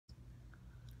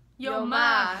Yo,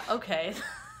 ma. Okay.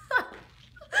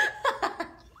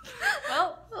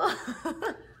 Well,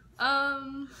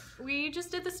 we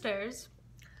just did the stairs.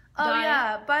 Oh Diet.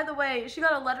 yeah, by the way, she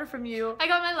got a letter from you. I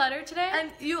got my letter today.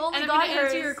 And you only and got I'm gonna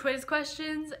answer hers. your quiz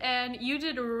questions, and you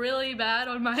did really bad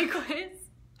on my quiz.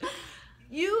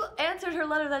 You answered her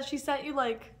letter that she sent you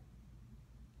like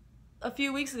a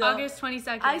few weeks ago. August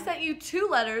 22nd. I sent you 2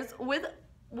 letters with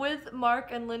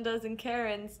Mark and Linda's and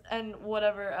Karen's and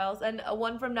whatever else, and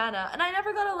one from Nana, and I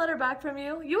never got a letter back from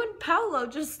you. You and Paolo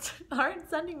just aren't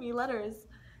sending me letters.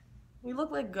 We look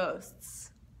like ghosts.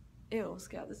 Ew,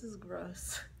 Scout, this is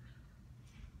gross.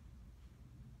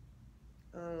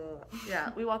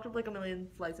 Yeah, we walked up like a million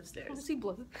flights of stairs. Is he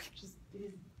blue? Just,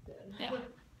 he's dead. Yeah.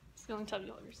 It's the only time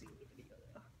you'll ever see the video,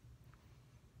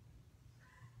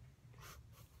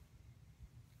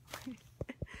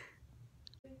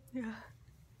 though. Yeah.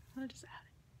 I'll just add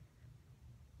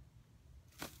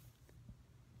it.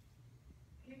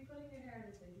 Keep putting your hair in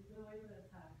this thing. Keep it away from the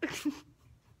attack.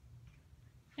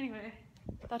 Anyway,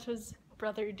 that was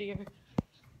Brother Dear.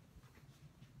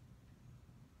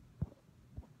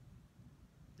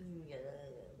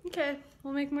 Okay,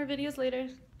 we'll make more videos later.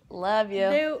 Love you.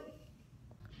 No.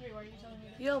 Wait, why are you telling me?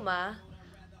 Yo, ma.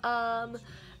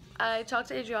 I talked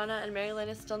to Adriana, and Marilyn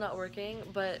is still not working,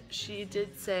 but she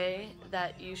did say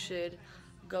that you should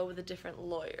go with a different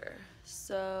lawyer.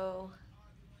 So,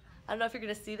 I don't know if you're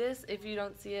going to see this. If you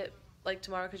don't see it, like,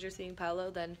 tomorrow because you're seeing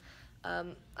Paolo, then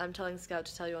I'm telling Scout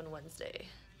to tell you on Wednesday.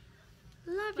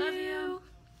 Love you.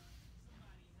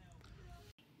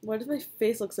 Why does my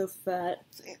face look so fat?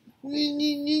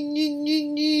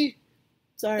 Sorry.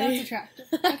 That's attractive.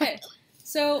 Okay,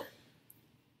 so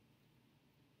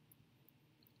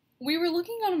we were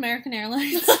looking on American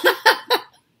Airlines.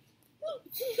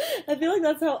 I feel like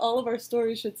that's how all of our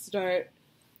stories should start.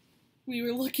 We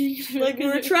were looking. Like, we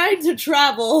were trying to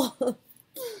travel.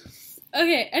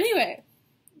 Okay, anyway.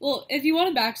 Well, if you want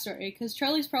a backstory, because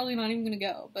Charlie's probably not even going to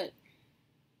go, but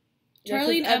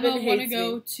Charlie and Emma want to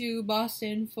go to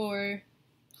Boston for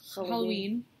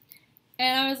Halloween.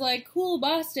 And I was like, cool,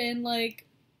 Boston, like,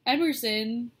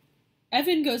 Emerson.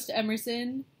 Evan goes to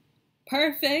Emerson.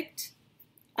 Perfect.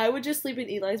 I would just sleep in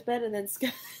Eli's bed, and then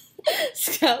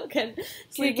Scout can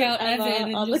sleep Kick out Emma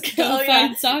Evan on and the just couch. go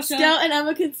find Sasha. Scout and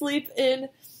Emma can sleep in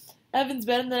Evan's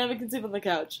bed, and then Emma can sleep on the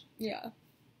couch. Yeah.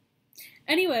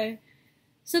 Anyway,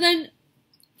 so then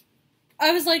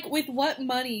I was like, with what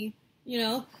money, you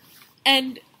know?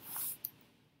 And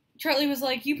Charlie was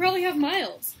like, you probably have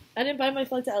miles. I didn't buy my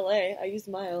flight to LA. I used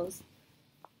miles.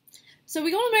 So we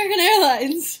go on American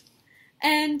Airlines,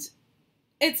 and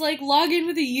it's like, log in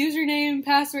with a username,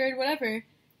 password, whatever.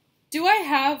 Do I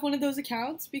have one of those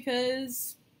accounts?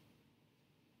 Because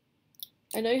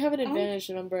I know you have an Advantage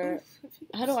number.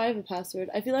 How do I have a password?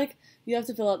 I feel like you have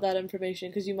to fill out that information,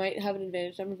 because you might have an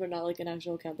Advantage number, but not like an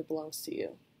actual account that belongs to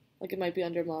you. Like, it might be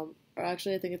under Mom, or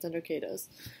actually I think it's under Kato's.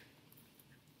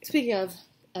 Speaking of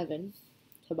Evan,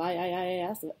 did I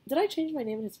change my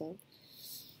name in his phone?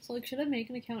 So, like, should I make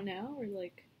an account now, or,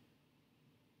 like,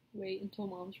 wait until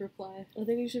Mom's reply? I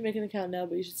think you should make an account now,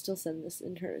 but you should still send this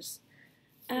in hers.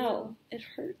 Ow, yeah. It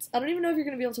hurts. I don't even know if you're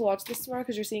going to be able to watch this tomorrow,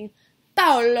 because you're seeing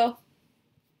Paolo.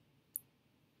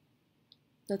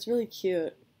 That's really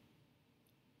cute.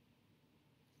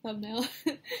 Thumbnail.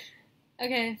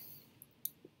 Okay.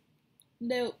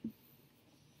 Nope.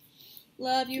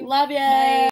 Love you. Love ya. Bye.